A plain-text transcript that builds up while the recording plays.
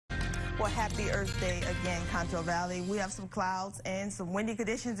Well, happy Earth Day again, Concho Valley. We have some clouds and some windy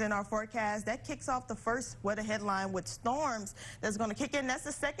conditions in our forecast. That kicks off the first weather headline with storms that's going to kick in. That's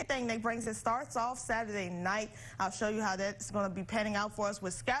the second thing that brings it. Starts off Saturday night. I'll show you how that's going to be panning out for us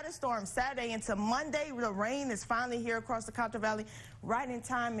with scattered storms Saturday into Monday. The rain is finally here across the Concho Valley right in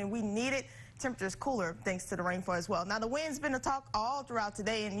time, and we need it. Temperatures cooler thanks to the rainfall as well. Now, the wind's been a talk all throughout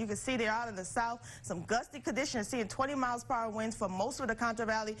today, and you can see they're out of the south. Some gusty conditions, seeing 20 miles per hour winds for most of the Concho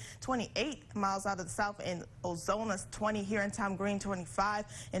Valley, 28 miles out of the south in Ozona, 20 here in Tom Green, 25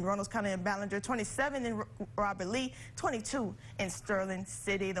 in Reynolds County and Ballinger, 27 in Robert Lee, 22 in Sterling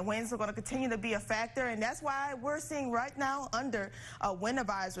City. The winds are going to continue to be a factor, and that's why we're seeing right now under a wind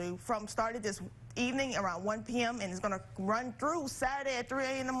advisory from started this evening around 1 p.m. and it's going to run through Saturday at 3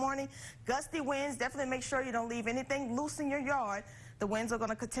 a.m. in the morning. Gusty winds. Definitely make sure you don't leave anything loose in your yard. The winds are going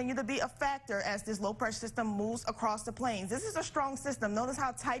to continue to be a factor as this low pressure system moves across the plains. This is a strong system. Notice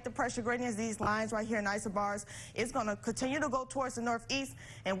how tight the pressure gradient is. These lines right here in isobars. It's going to continue to go towards the northeast,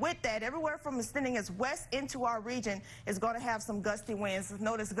 and with that, everywhere from extending as west into our region is going to have some gusty winds.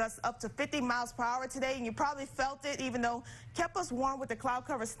 Notice gusts up to 50 miles per hour today, and you probably felt it, even though kept us warm with the cloud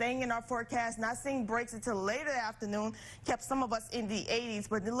cover staying in our forecast. Not seeing breaks until later afternoon. Kept some of us in the 80s,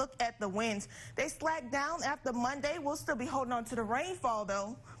 but look at the winds. They slacked down after Monday. We'll still be holding on to the rainfall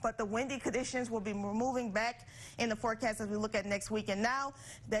though, but the windy conditions will be moving back in the forecast as we look at next week. And now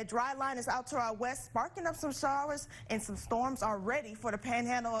that dry line is out to our west, sparking up some showers and some storms are ready for the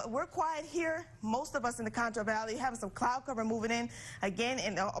panhandle. We're quiet here, most of us in the Concho Valley, having some cloud cover moving in again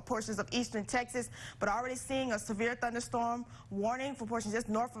in portions of eastern Texas, but already seeing a severe thunderstorm warning for portions just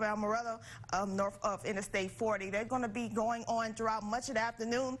north of Amarillo, north of Interstate 40. They're going to be going on throughout much of the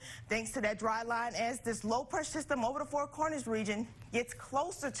afternoon thanks to that dry line. As this low pressure system over the Four Corners region gets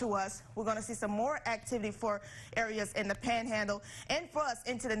closer to us, we're going to see some more activity for areas in the panhandle and for us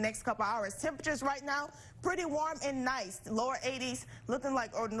into the next couple hours. Temperatures right now pretty warm and nice. Lower 80s looking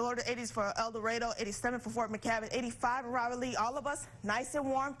like, or lower 80s for El Dorado, 87 for Fort McCabe, 85 in Robert Lee. All of us nice and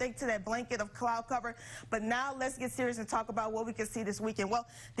warm thanks to that blanket of cloud cover. But now let's get serious and talk about what we can see this weekend. Well,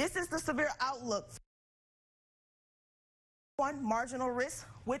 this is the severe outlook. One marginal risk.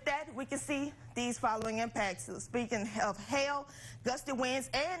 With that, we can see these following impacts. So speaking of hail, gusty winds,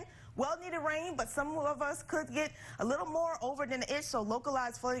 and well-needed rain, but some of us could get a little more over than an inch, so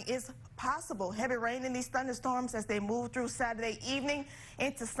localized flooding is possible. Heavy rain in these thunderstorms as they move through Saturday evening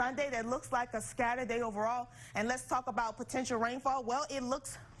into Sunday. That looks like a scattered day overall. And let's talk about potential rainfall. Well, it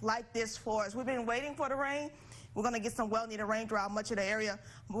looks like this for us. We've been waiting for the rain. We're going to get some well-needed rain throughout much of the area,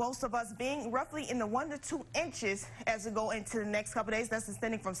 most of us being roughly in the 1 to 2 inches as we go into the next couple of days. That's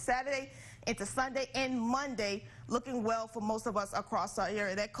extending from Saturday into Sunday and Monday, looking well for most of us across our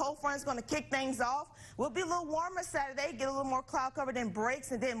area. That cold front is going to kick things off. We'll be a little warmer Saturday, get a little more cloud cover, then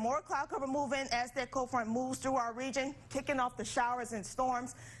breaks, and then more cloud cover move in as that cold front moves through our region, kicking off the showers and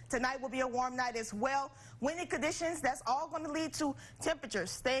storms. Tonight will be a warm night as well. Windy conditions, that's all going to lead to temperatures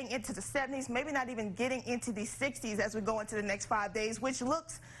staying into the 70s, maybe not even getting into the 60s as we go into the next 5 days, which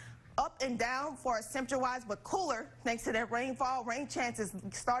looks up and down for us temperature-wise, but cooler thanks to that rainfall. Rain chances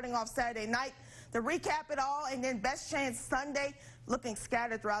starting off Saturday night. To recap it all, and then best chance Sunday, looking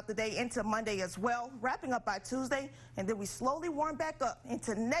scattered throughout the day into Monday as well, wrapping up by Tuesday, and then we slowly warm back up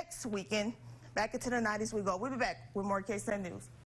into next weekend. Back into the 90s we go. We'll be back with more KSAN News.